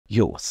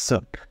Yo, what's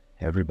up,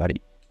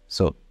 everybody?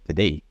 So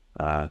today,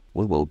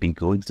 we will be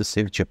going to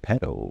save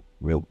Geppetto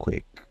real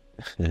quick.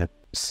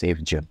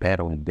 Save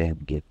Geppetto and then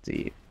get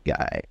the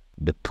guy,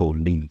 the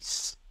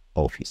police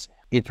officer.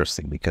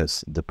 Interesting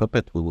because the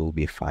puppet we will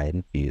be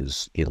fighting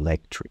is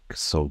electric.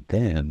 So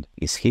then,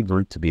 is he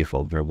going to be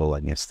vulnerable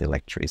against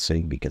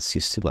electricity because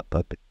he's still a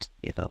puppet?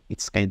 You know,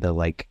 it's kind of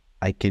like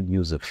I can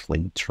use a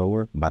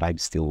flamethrower, but I'm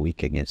still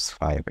weak against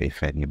fire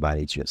if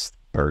anybody just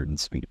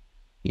burns me,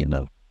 you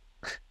know.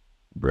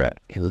 Bruh.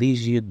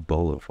 Elysian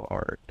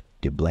Boulevard.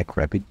 The Black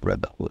Rabbit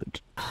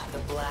Brotherhood. The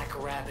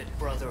Black Rabbit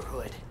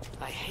Brotherhood.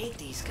 I hate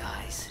these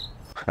guys.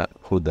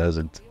 Who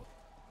doesn't?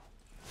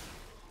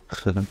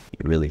 You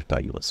really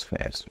thought you was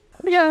fast.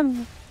 Yeah.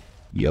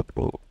 Yup.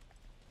 Oh.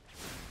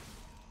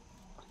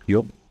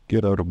 Yup.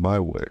 Get out of my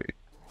way.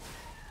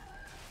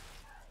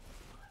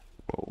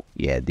 Oh,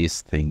 yeah,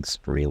 these things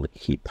really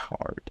hit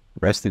hard.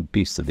 Rest in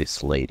peace to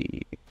this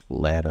lady.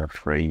 Leather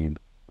frame.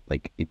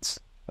 Like, it's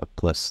a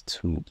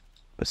 +2.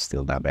 But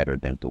still not better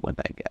than the one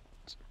I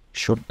got.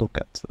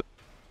 Shortcut.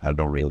 I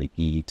don't really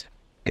eat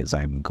because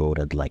I'm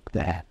goated like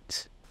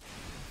that.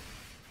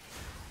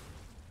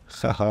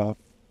 Haha.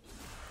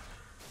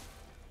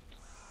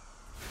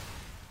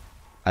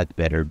 I'd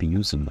better be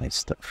using my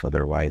stuff,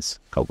 otherwise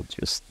I would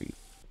just be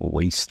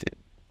wasting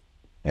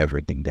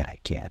everything that I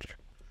get.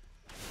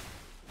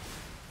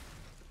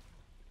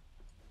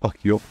 Fuck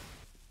you.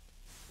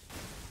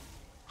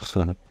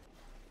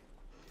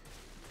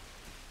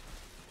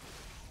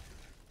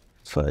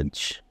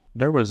 Fudge.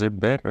 There was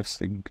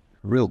embarrassing.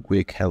 Real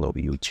quick, hello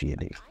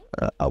Eugenie.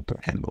 Outer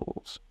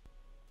handles.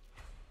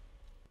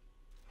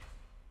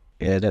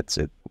 Yeah, that's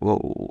it.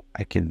 Whoa,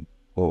 I can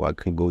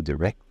go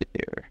directly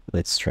there.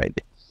 Let's try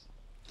this.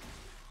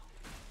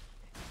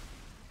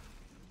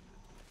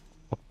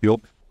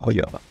 Yup. Oh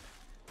yeah.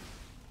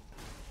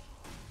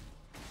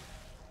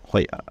 Oh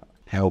yeah.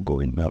 How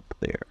going up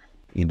there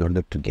in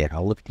order to get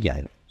all of the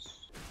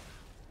items?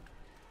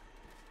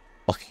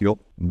 Oh yup,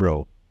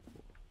 bro.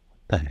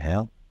 The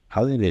hell?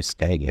 How did this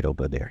guy get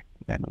over there?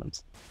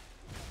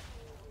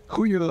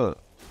 Hoo-ya!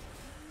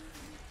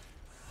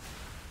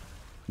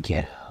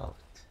 Get out.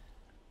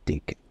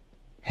 Take it.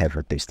 Have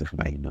a taste of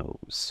my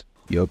nose.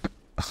 Yup.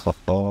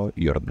 Oh,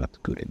 you're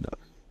not good enough.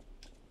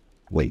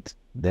 Wait,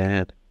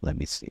 Dad, let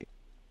me see.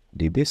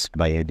 Did this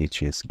by any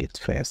chance get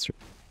faster?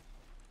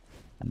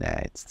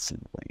 Nah, it's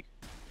simply.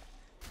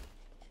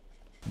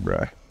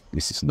 Bruh,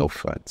 this is no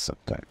fun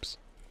sometimes.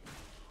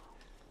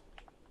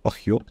 Oh,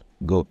 yup.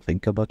 Go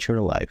think about your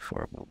life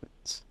for a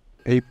moment.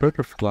 A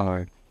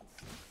butterfly.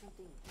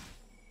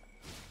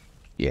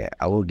 Yeah,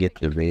 I will get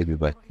the baby,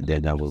 but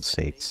then I will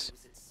say it's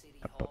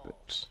a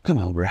puppet. Come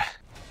on, bruh.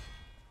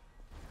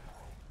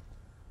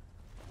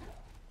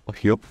 Oh,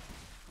 yup.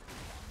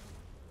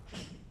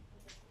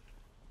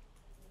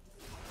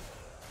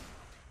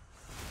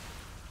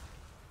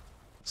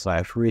 So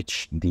I've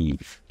reached the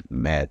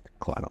Mad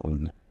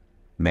Clown.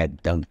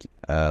 Mad Donkey.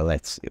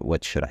 Let's see,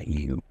 what should I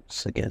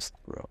use against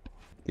bro?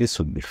 This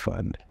would be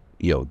fun.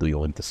 Yo, do you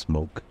want to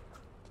smoke?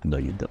 No,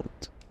 you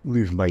don't.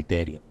 Leave my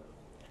daddy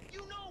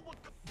alone.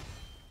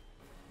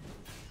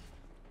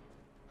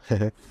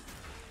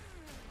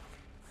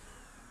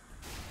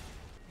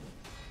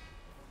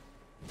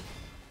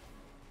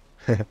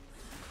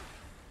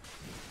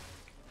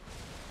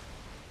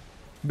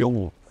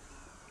 Yo.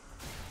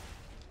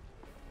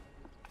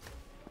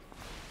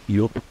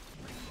 Yup.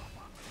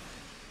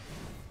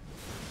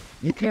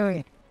 You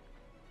carry.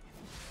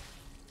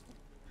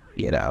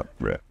 Get out,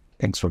 bro.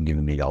 Thanks for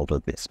giving me all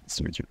of this,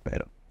 Mr.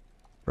 Geppetto.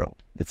 Bro,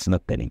 it's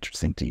not that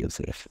interesting to use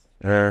it.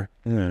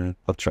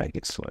 I'll try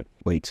this one.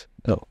 Wait,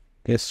 no,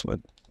 this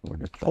one.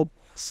 Oh,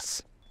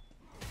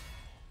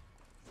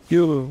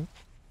 you.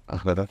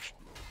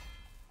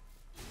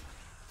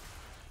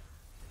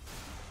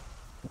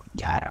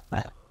 Yeah,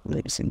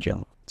 ladies and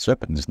gentlemen, this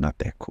weapon is not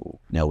that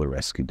cool. Now we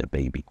rescue the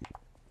baby.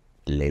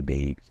 Le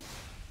baby.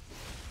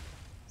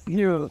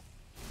 You.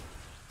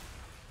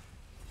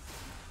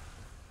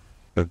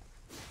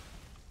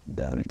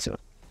 Down into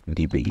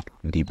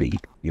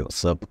debate. Yo,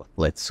 sub.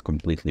 Let's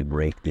completely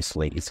break this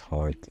lady's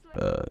heart.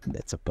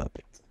 That's a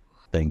puppet.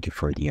 Thank you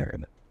for the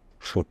urn.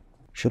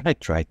 Should I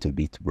try to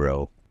beat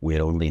bro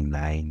with only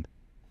 9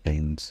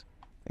 things?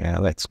 Yeah,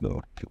 let's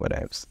go. What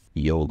else?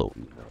 YOLO.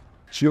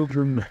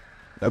 Children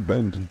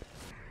abandoned.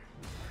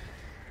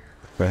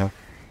 Well.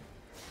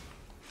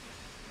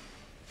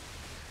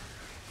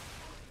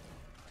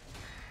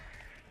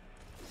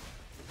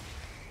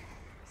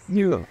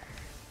 You.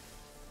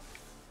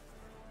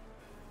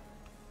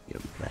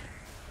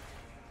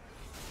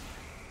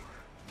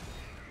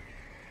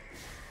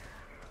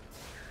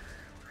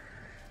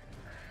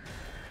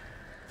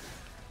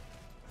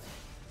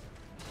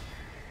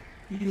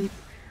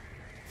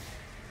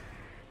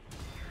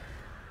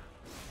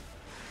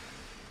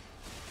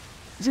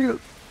 Zero.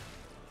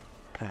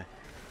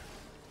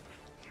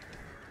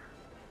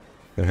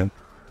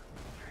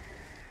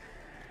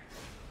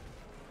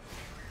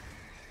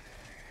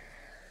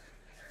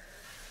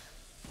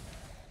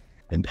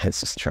 And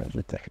has a charge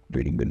attack.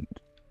 Pretty good.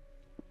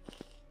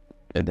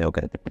 And they'll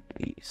get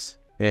these.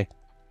 Okay?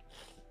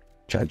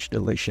 Judge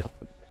delicious.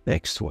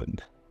 Next one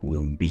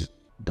will be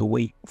the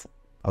weight.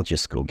 I'll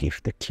just go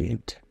give the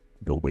kid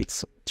the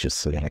weights just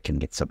so that I can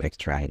get some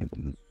extra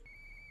items.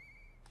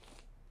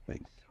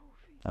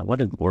 I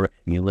wanted more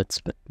amulets,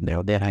 but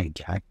now that I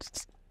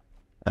got,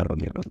 I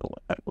don't even know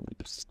what I will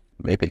use.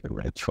 Maybe the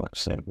red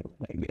trucks amulet,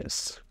 I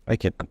guess. I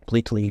can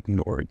completely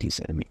ignore these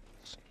enemies,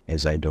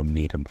 as I don't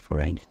need them for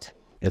anything.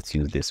 Let's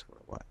use this for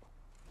a while.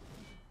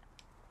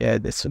 Yeah,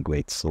 that's a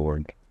great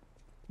sword,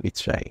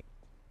 which I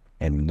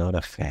am not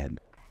a fan.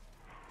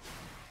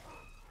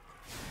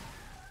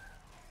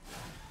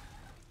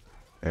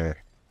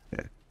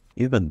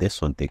 Even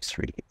this one takes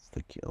 3 hits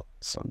to kill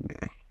some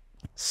guy.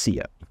 See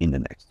ya in the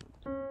next one.